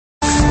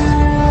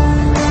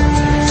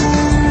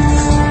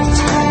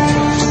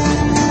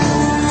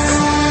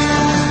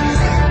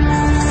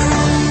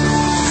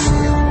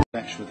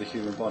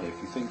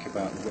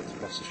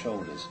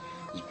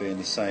being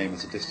the same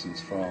as the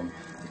distance from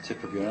the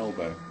tip of your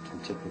elbow to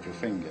the tip of your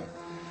finger.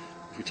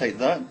 If we take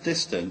that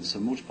distance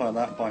and multiply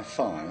that by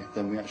phi,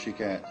 then we actually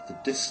get the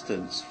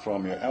distance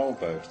from your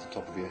elbow to the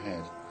top of your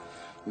head.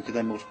 We could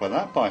then multiply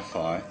that by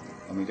phi,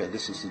 and we get the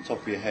distance from the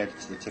top of your head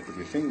to the tip of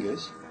your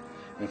fingers.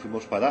 And if we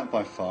multiply that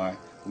by phi,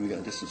 then we get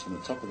the distance from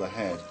the top of the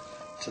head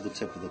to the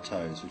tip of the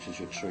toes, which is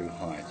your true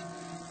height.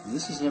 And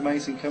this is an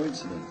amazing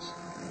coincidence.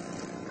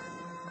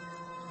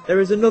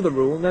 There is another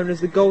rule known as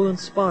the golden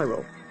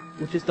spiral,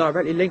 which is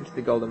directly linked to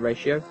the golden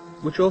ratio,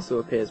 which also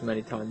appears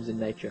many times in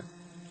nature.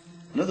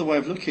 Another way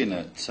of looking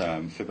at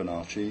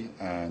Fibonacci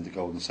and the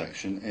golden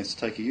section is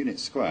to take a unit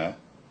square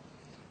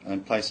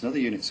and place another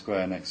unit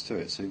square next to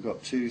it. So we've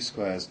got two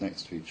squares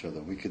next to each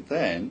other. We could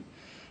then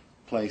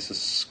place a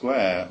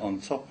square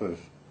on top of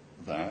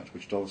that,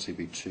 which would obviously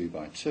be 2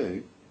 by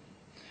 2.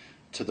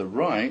 To the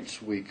right,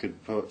 we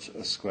could put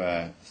a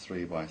square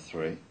 3 by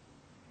 3.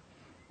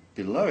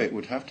 Below it,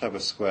 we'd have to have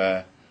a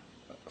square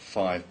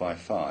 5 by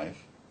 5.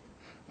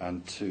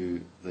 And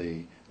to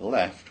the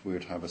left, we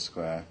would have a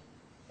square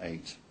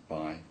 8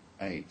 by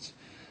 8.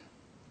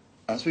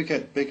 As we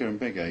get bigger and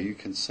bigger, you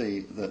can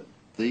see that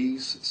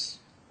these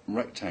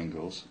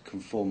rectangles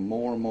conform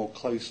more and more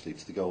closely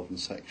to the golden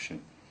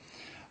section.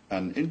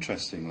 And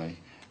interestingly,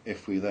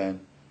 if we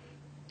then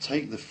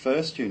take the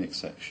first unit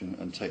section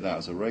and take that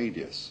as a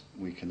radius,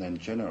 we can then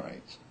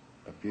generate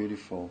a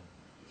beautiful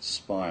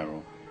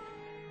spiral.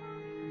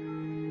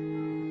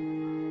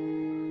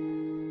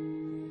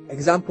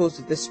 Examples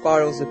of this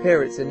spiral's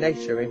appearance in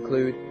nature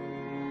include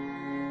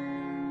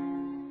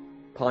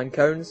pine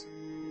cones,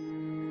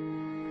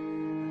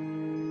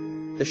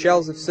 the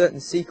shells of certain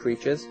sea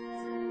creatures,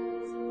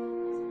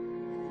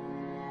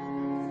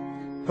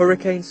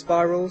 hurricane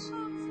spirals,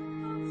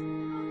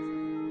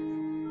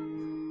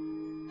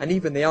 and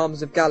even the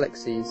arms of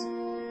galaxies.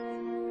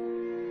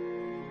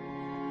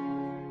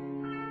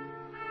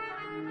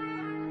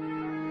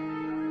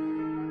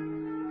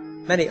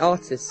 Many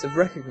artists have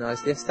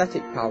recognized the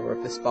aesthetic power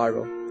of the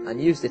spiral and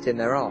used it in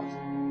their art,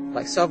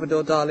 like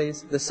Salvador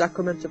Dali's The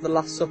Sacrament of the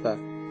Last Supper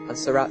and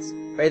Seurat's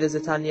Fée des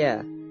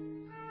Étanières.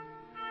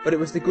 But it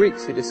was the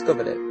Greeks who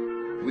discovered it.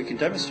 We can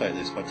demonstrate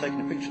this by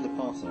taking a picture of the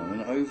Parthenon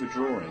and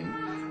overdrawing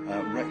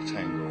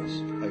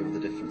rectangles over the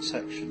different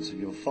sections, and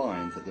you'll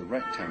find that the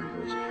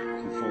rectangles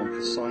conform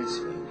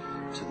precisely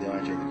to the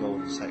idea of the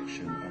golden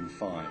section and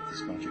phi,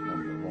 this magic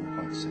number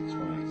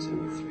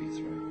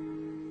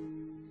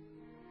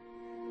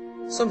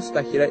 1.618033. Some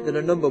speculate that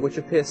a number which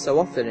appears so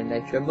often in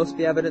nature must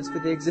be evidence for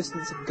the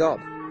existence of God,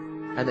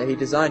 and that he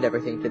designed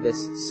everything to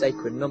this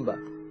sacred number.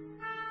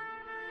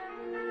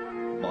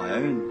 My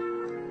own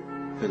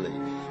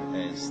belief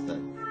is that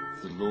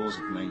the laws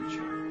of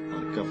nature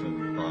are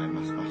governed by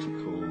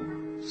mathematical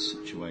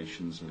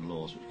situations and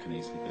laws which can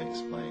easily be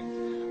explained,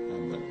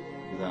 and that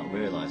without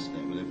realising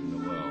it, we live in a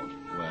world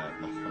where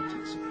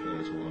mathematics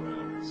appears all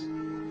around us.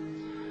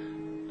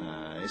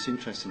 It's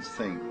interesting to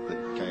think that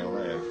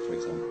Galileo, for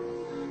example,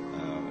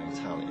 an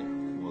Italian,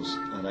 was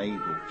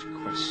unable to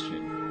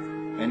question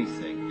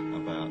anything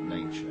about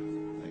nature,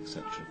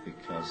 etc.,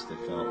 because they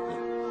felt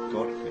that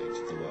God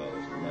created the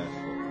world, and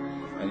therefore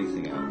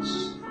anything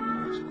else,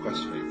 to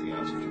question anything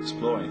else, to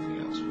explore anything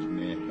else, was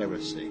mere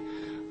heresy,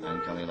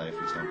 and Galileo,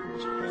 for example,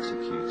 was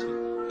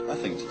persecuted. I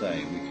think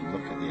today we can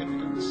look at the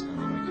evidence and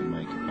then we can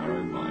make up our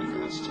own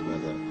mind as to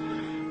whether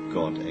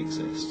God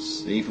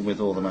exists. Even with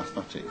all the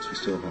mathematics, we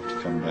still have to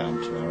come down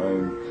to our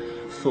own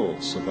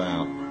thoughts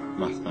about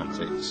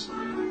mathematics,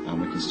 and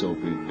we can still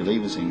be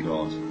believers in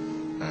God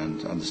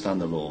and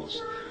understand the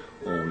laws,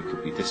 or we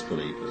could be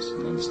disbelievers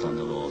and understand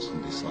the laws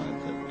and decide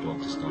that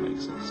God does not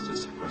exist.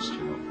 It's a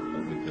question of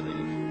what we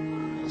believe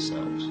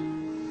ourselves.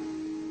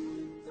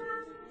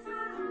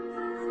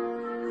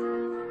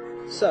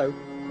 So,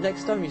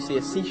 next time you see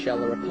a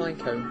seashell or a pine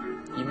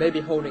cone, you may be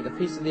holding a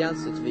piece of the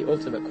answer to the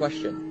ultimate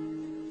question: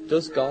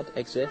 does God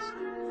exist?